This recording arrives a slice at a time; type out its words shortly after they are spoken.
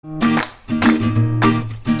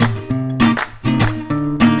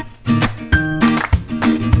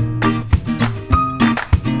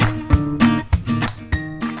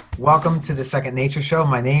welcome to the Second Nature Show.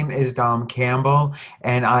 My name is Dom Campbell,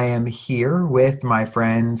 and I am here with my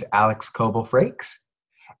friends Alex Coble-Frakes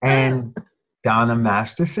and Donna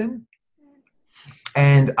Masterson.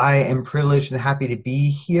 And I am privileged and happy to be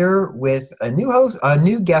here with a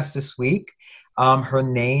new guest this week. Her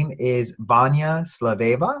name is Vanya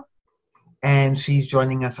Slaveva, and she's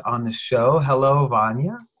joining us on the show. Hello,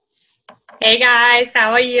 Vanya. Hey guys,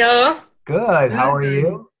 how are you? Good. How are Good.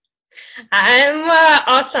 you? I'm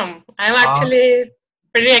awesome. I'm Awesome. actually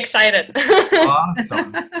pretty excited.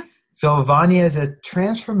 Awesome. So Vanya is a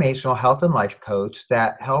transformational health and life coach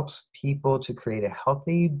that helps people to create a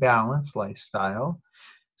healthy, balanced lifestyle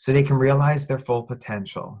so they can realize their full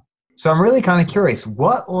potential. So I'm really kind of curious,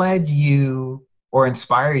 what led you or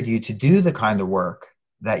inspired you to do the kind of work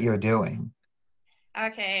that you're doing?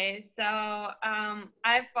 Okay, so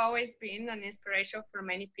I've always been an inspiration for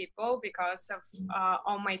many people because of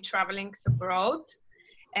all my travelings abroad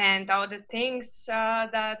and all the things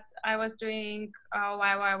that I was doing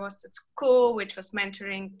while I was at school, which was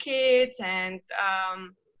mentoring kids and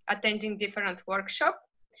attending different workshops.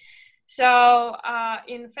 So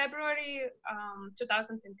in February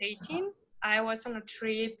 2018, I was on a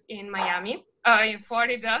trip in Miami, in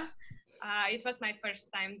Florida. It was my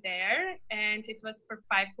first time there, and it was for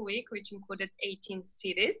 5 weeks, which included 18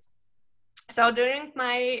 cities. So during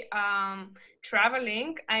my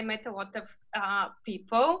traveling, I met a lot of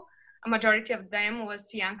people. A majority of them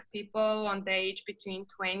was young people on the age between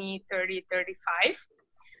 20, 30, 35.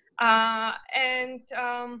 And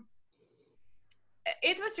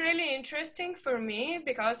it was really interesting for me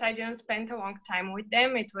because I didn't spend a long time with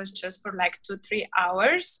them. It was just for like 2-3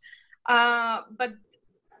 hours. But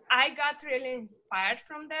I got really inspired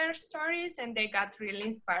from their stories, and they got really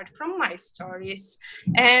inspired from my stories.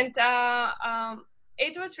 And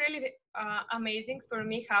it was really amazing for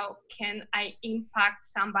me. How can I impact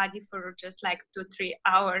somebody for just like 2-3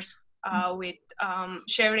 hours with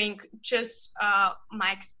sharing just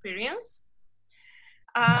my experience?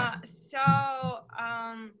 At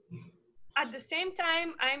the same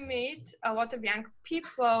time, I meet a lot of young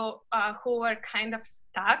people who were kind of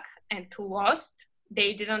stuck and lost.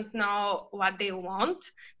 They didn't know what they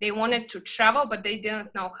want. They wanted to travel, but they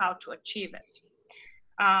didn't know how to achieve it.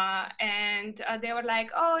 And they were like,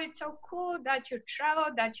 oh, it's so cool that you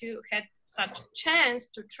traveled, that you had such a chance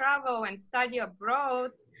to travel and study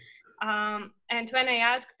abroad. And when I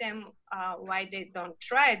asked them why they don't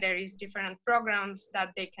try, there is different programs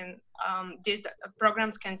that they can, these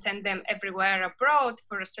programs can send them everywhere abroad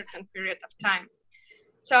for a certain period of time.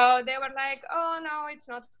 So they were like, oh, no, it's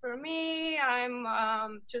not for me. I'm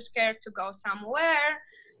too scared to go somewhere.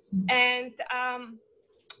 And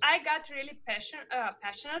I got really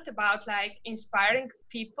passionate about like inspiring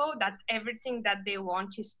people that everything that they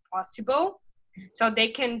want is possible. So they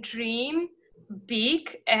can dream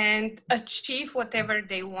big and achieve whatever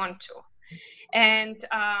they want to. And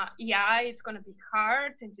yeah, it's going to be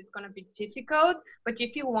hard and it's going to be difficult, but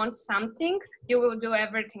if you want something, you will do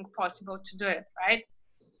everything possible to do it, right?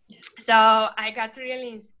 So I got really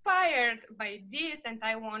inspired by this, and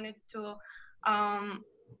I wanted to um,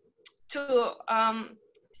 to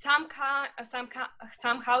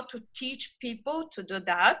somehow to teach people to do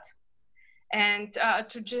that, and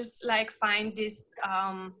to just like find this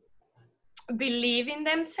believe in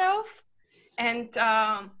themselves, and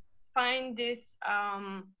find this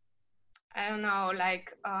I don't know,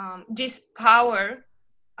 like this power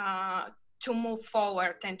to move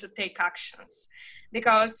forward and to take actions,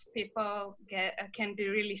 because people can be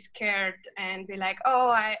really scared and be like, oh,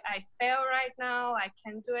 I fail right now, I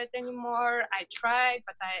can't do it anymore, I tried,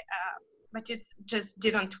 but it just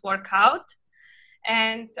didn't work out.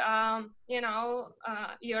 And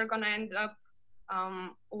you're gonna end up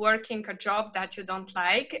working a job that you don't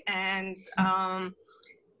like, and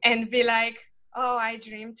be like, oh, I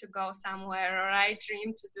dream to go somewhere, or I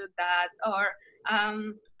dream to do that, or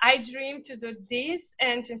I dream to do this,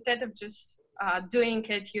 and instead of just doing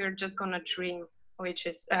it, you're just gonna dream, which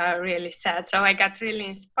is really sad. So I got really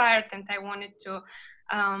inspired, and I wanted to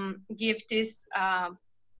give this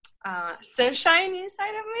sunshine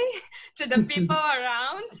inside of me to the people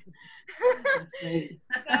around. That's great.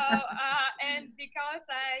 So and because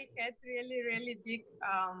I had really, really big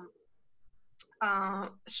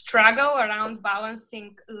struggle around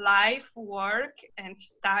balancing life, work, and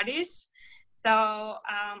studies. So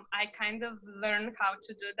I kind of learned how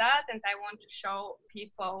to do that, and I want to show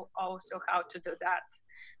people also how to do that,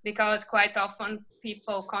 because quite often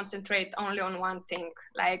people concentrate only on one thing.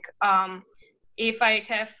 Like if I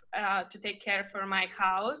have to take care for my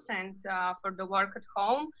house and for the work at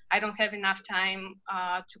home, I don't have enough time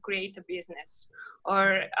to create a business.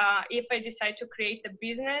 Or if I decide to create a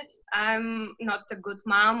business, I'm not a good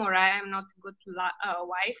mom, or I am not a good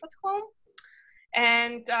wife at home.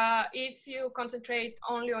 And if you concentrate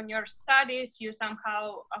only on your studies, you somehow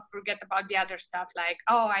forget about the other stuff, like,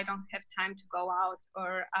 oh, I don't have time to go out,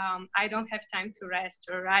 or I don't have time to rest,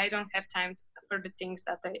 or I don't have time for the things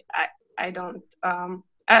that I don't,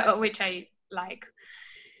 which I like.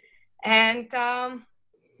 And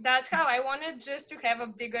that's how I wanted just to have a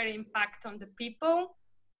bigger impact on the people.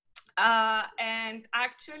 And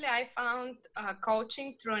actually, I found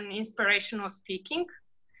coaching through an inspirational speaking.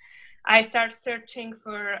 I started searching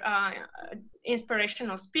for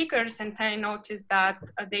inspirational speakers, and I noticed that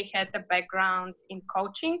they had a background in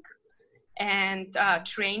coaching and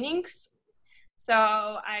trainings. So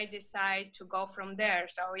I decided to go from there.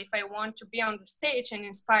 So if I want to be on the stage and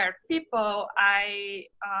inspire people, I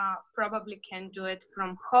probably can do it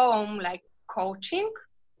from home, like coaching.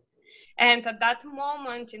 And at that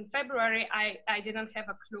moment in February, I didn't have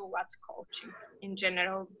a clue what's coaching in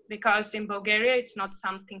general, because in Bulgaria, it's not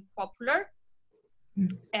something popular.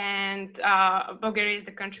 And Bulgaria is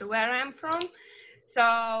the country where I'm from. So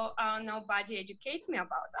nobody educated me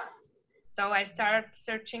about that. So I started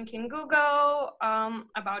searching in Google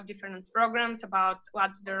about different programs, about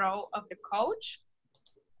what's the role of the coach.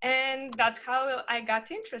 And that's how I got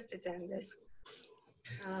interested in this.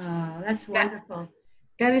 Oh, that's wonderful.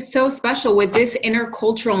 That is so special, with this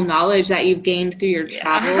intercultural knowledge that you've gained through your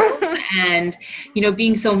travels and,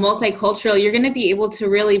 being so multicultural. You're going to be able to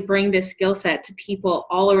really bring this skill set to people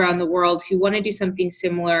all around the world who want to do something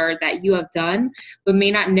similar that you have done, but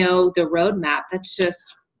may not know the roadmap. That's just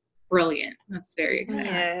brilliant. That's very exciting.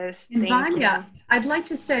 Yes. And Vanya, I'd like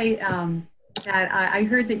to say that I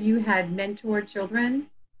heard that you had mentored children.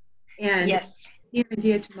 And yes. Near and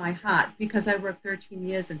dear to my heart, because I worked 13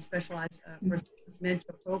 years in specialized first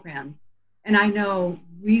mentor program, and I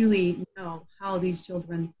really know how these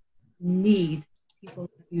children need people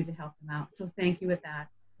like you to help them out. So thank you with that.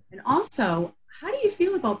 And also, how do you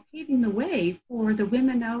feel about paving the way for the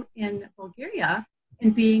women out in Bulgaria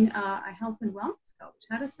and being a health and wellness coach?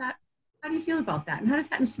 How do you feel about that, and how does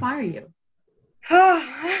that inspire you?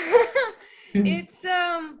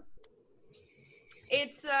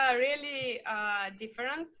 It's really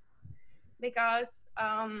different, because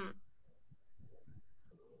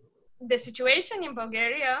the situation in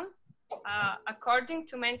Bulgaria, according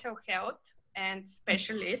to mental health and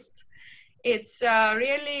specialists, it's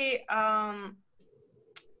really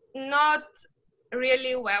not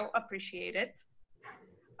really well appreciated,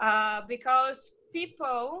 because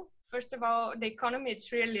people, first of all, the economy is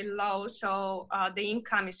really low, so the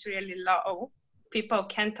income is really low. People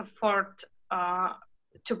can't afford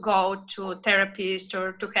to go to therapist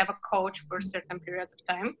or to have a coach for a certain period of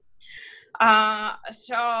time.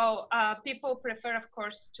 So people prefer, of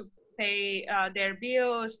course, to pay their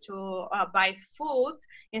bills, to buy food,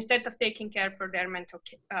 instead of taking care for their mental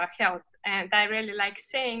health. And I really like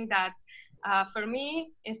saying that for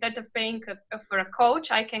me, instead of paying for a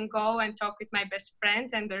coach, I can go and talk with my best friend,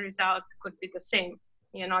 and the result could be the same.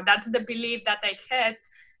 That's the belief that I had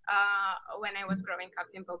when I was growing up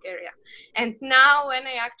in Bulgaria. And now when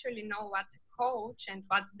I actually know what's a coach and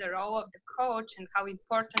what's the role of the coach and how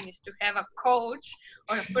important it is to have a coach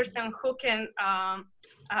or a person who can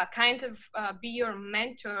kind of be your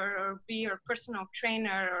mentor or be your personal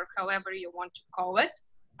trainer, or however you want to call it,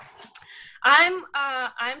 I'm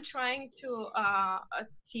trying to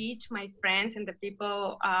teach my friends and the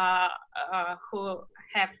people who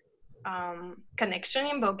have connection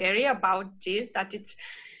in Bulgaria about this, that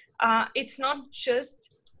it's not just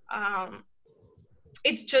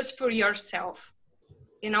it's just for yourself.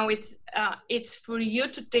 It's for you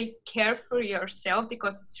to take care for yourself,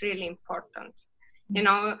 because it's really important.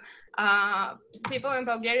 People in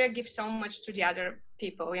Bulgaria give so much to the other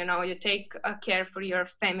people. You take care for your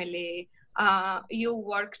family. You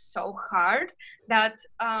work so hard that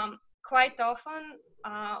quite often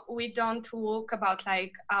we don't look about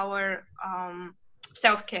like our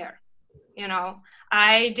self-care.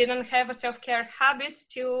 I didn't have a self-care habits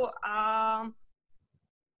till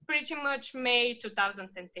pretty much May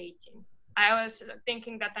 2018. I was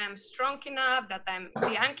thinking that I'm strong enough, that I'm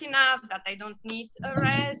young enough, that I don't need a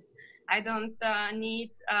rest. I don't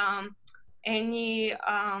need any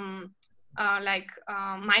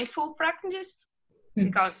mindful practice,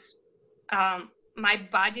 because my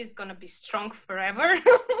body is gonna be strong forever.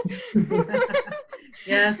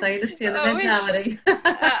 Yes, I understand the mentality.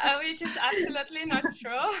 Which is absolutely not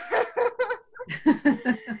true.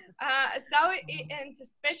 So and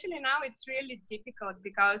especially now, it's really difficult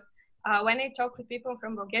because when I talk with people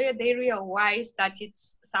from Bulgaria, they realize that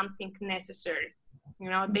it's something necessary.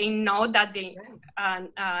 They know that they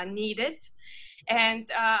need it.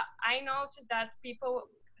 And I noticed that people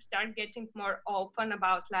start getting more open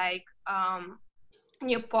about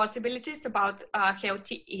new possibilities about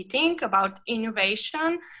healthy eating, about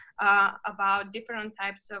innovation, about different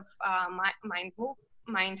types of mindful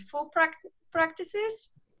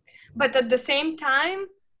practices. But at the same time,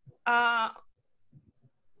 how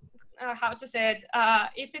to say it,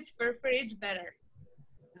 if it's for free, it's better.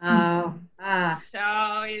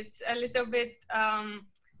 So it's a little bit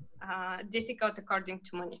difficult according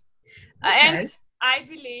to money. And I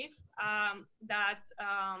believe that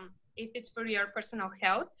if it's for your personal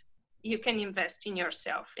health, you can invest in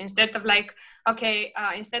yourself instead of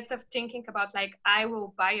instead of thinking about I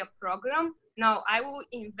will buy a program. No, I will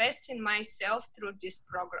invest in myself through this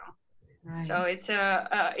program. Right. So it's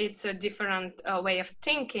a different way of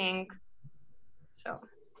thinking. So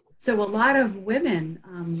a lot of women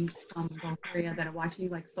from Bulgaria that are watching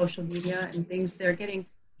social media and things, they're getting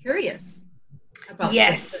curious about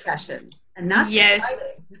this profession. And that's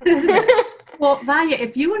exciting. Well, Vanya,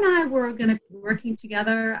 if you and I were going to be working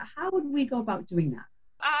together, how would we go about doing that?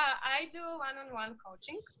 I do one-on-one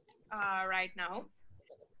coaching right now.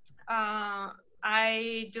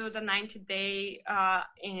 I do the 90-day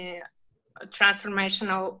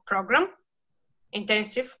transformational program,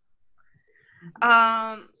 intensive.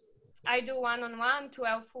 I do one-on-one,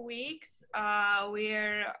 12 weeks.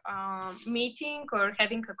 We're meeting or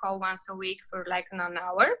having a call once a week for an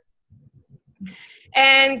hour.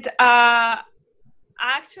 And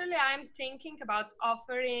actually, I'm thinking about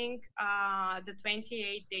offering the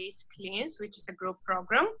 28 days cleanse, which is a group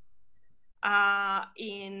program,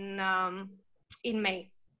 in May.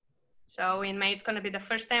 So in May, it's going to be the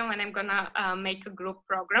first time when I'm going to make a group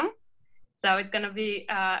program. So it's going to be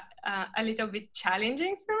a little bit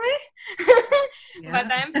challenging for me,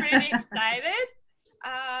 but I'm pretty excited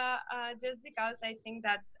just because I think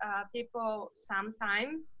that people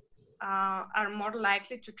sometimes are more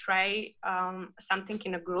likely to try something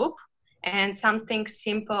in a group, and something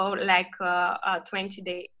simple like a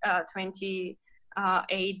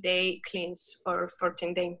 28-day cleanse or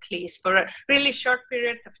 14-day cleanse for a really short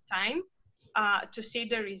period of time to see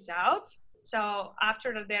the results. So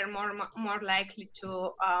after that, they're more likely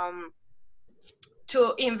to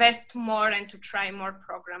invest more and to try more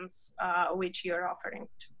programs which you're offering.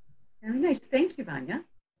 Very nice. Thank you, Vanya.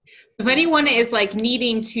 If anyone is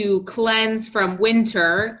needing to cleanse from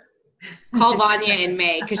winter, call Vanya in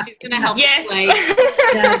May, because she's going to help you, get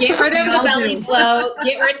rid of the belly bloat,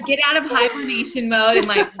 get out of hibernation mode and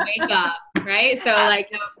wake up, right? So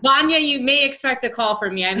Vanya, you may expect a call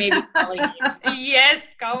from me. I may be calling you. Yes,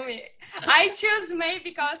 call me. I choose May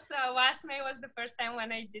because last May was the first time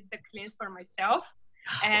when I did the cleanse for myself.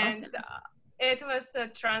 And awesome. It was a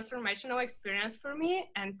transformational experience for me,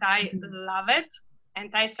 and I love it. And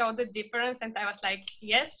I saw the difference, and I was like,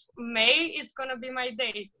 yes, May is going to be my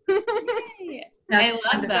day. I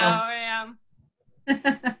love that. So,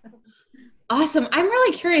 yeah. Awesome. I'm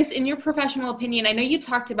really curious, in your professional opinion, I know you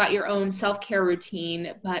talked about your own self-care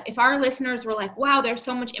routine, but if our listeners were like, wow, there's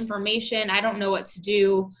so much information, I don't know what to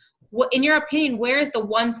do. In your opinion, where is the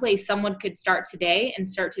one place someone could start today and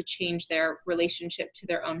start to change their relationship to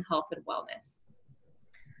their own health and wellness?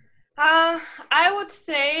 I would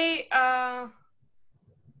say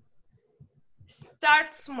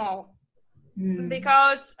start small,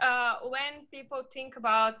 because when people think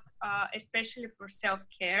about, especially for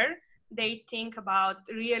self-care, they think about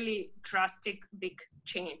really drastic, big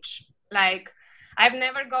change. I've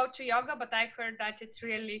never go to yoga, but I heard that it's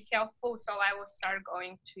really helpful, so I will start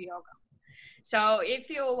going to yoga. So if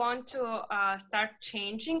you want to start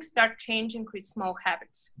changing with small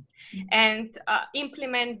habits and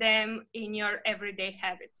implement them in your everyday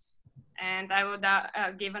habits. And I would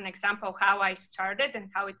give an example of how I started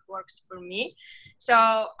and how it works for me.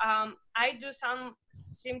 So I do some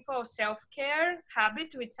simple self-care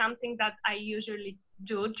habit with something that I usually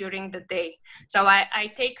do during the day. So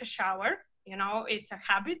I take a shower. It's a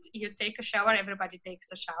habit. You take a shower, everybody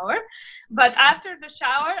takes a shower. But after the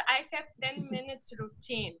shower, I have 10 minutes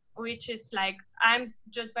routine, which is I'm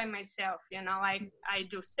just by myself. I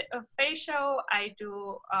do a facial, I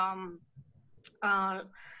do a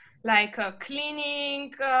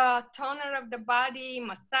cleaning, toner of the body,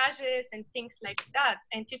 massages, and things like that.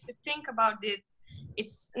 And if you think about it,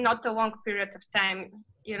 it's not a long period of time.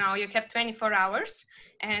 You have 24 hours,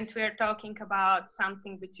 and we're talking about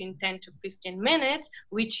something between 10 to 15 minutes,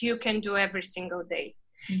 which you can do every single day.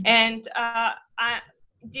 And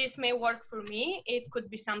this may work for me, it could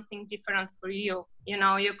be something different for you. You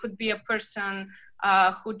know, you could be a person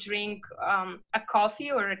who drink a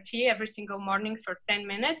coffee or a tea every single morning for 10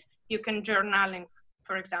 minutes. You can journaling,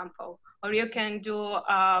 for example, or you can do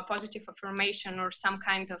positive affirmation or some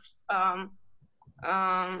kind of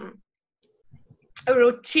a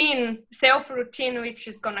routine, self-routine, which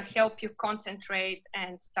is going to help you concentrate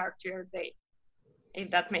and start your day,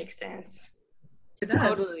 if that makes sense. It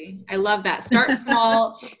does. Totally. I love that. Start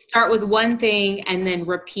small, start with one thing, and then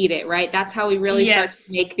repeat it, right? That's how we really start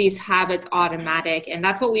to make these habits automatic. And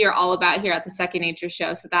that's what we are all about here at the Second Nature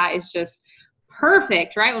Show. So that is just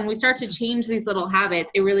perfect, right? When we start to change these little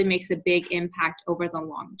habits, it really makes a big impact over the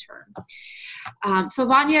long term. So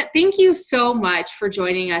Vanya, thank you so much for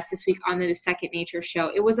joining us this week on the Second Nature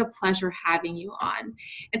Show. It was a pleasure having you on.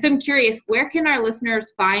 And so I'm curious, where can our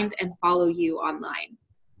listeners find and follow you online?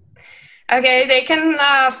 Okay, they can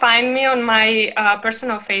find me on my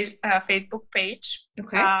personal Facebook page.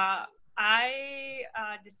 Okay. I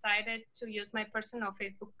decided to use my personal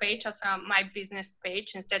Facebook page as my business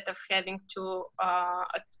page instead of having two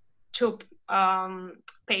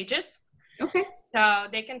pages. Okay. So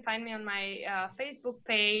they can find me on my Facebook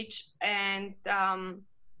page, and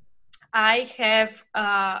I have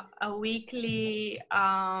a weekly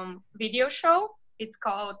video show. It's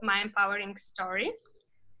called My Empowering Story.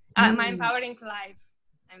 My Empowering Life.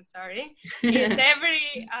 I'm sorry. It's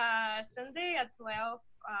every Sunday at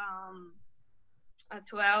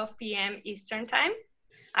 12 p.m. Eastern time.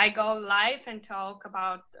 I go live and talk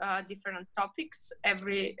about different topics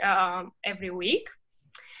every week.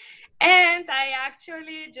 And I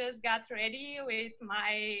actually just got ready with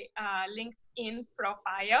my LinkedIn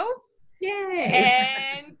profile.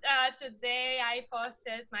 Yay! And today I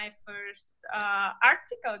posted my first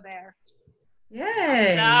article there.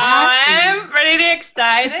 Yay! So Awesome. I'm pretty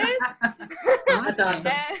excited. That's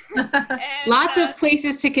awesome. And, Lots of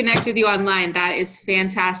places to connect with you online. That is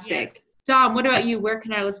fantastic. Yes. Dom, what about you? Where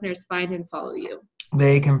can our listeners find and follow you?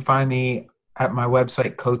 They can find me at my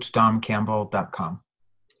website, coachdomcampbell.com.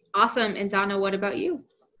 Awesome. And Donna, what about you?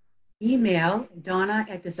 Email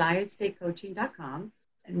donna@desiredstatecoaching.com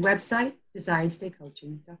and website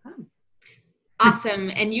desiredstatecoaching.com. Awesome.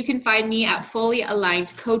 And you can find me at Fully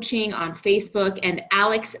Aligned Coaching on Facebook and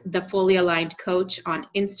Alex, the Fully Aligned Coach on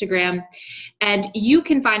Instagram. And you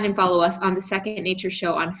can find and follow us on the Second Nature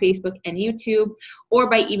Show on Facebook and YouTube, or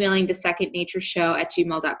by emailing the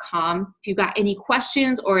secondnatureshow@gmail.com. If you've got any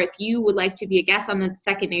questions, or if you would like to be a guest on the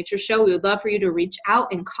Second Nature Show, we would love for you to reach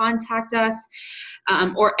out and contact us.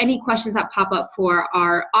 Or any questions that pop up for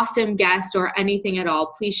our awesome guest or anything at all,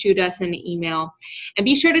 please shoot us an email. And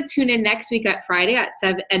be sure to tune in next week at Friday at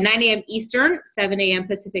 9 a.m. Eastern, 7 a.m.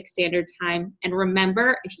 Pacific Standard Time. And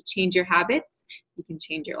remember, if you change your habits, you can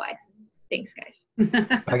change your life. Thanks, guys.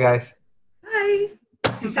 Bye, guys. Bye.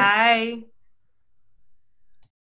 Bye.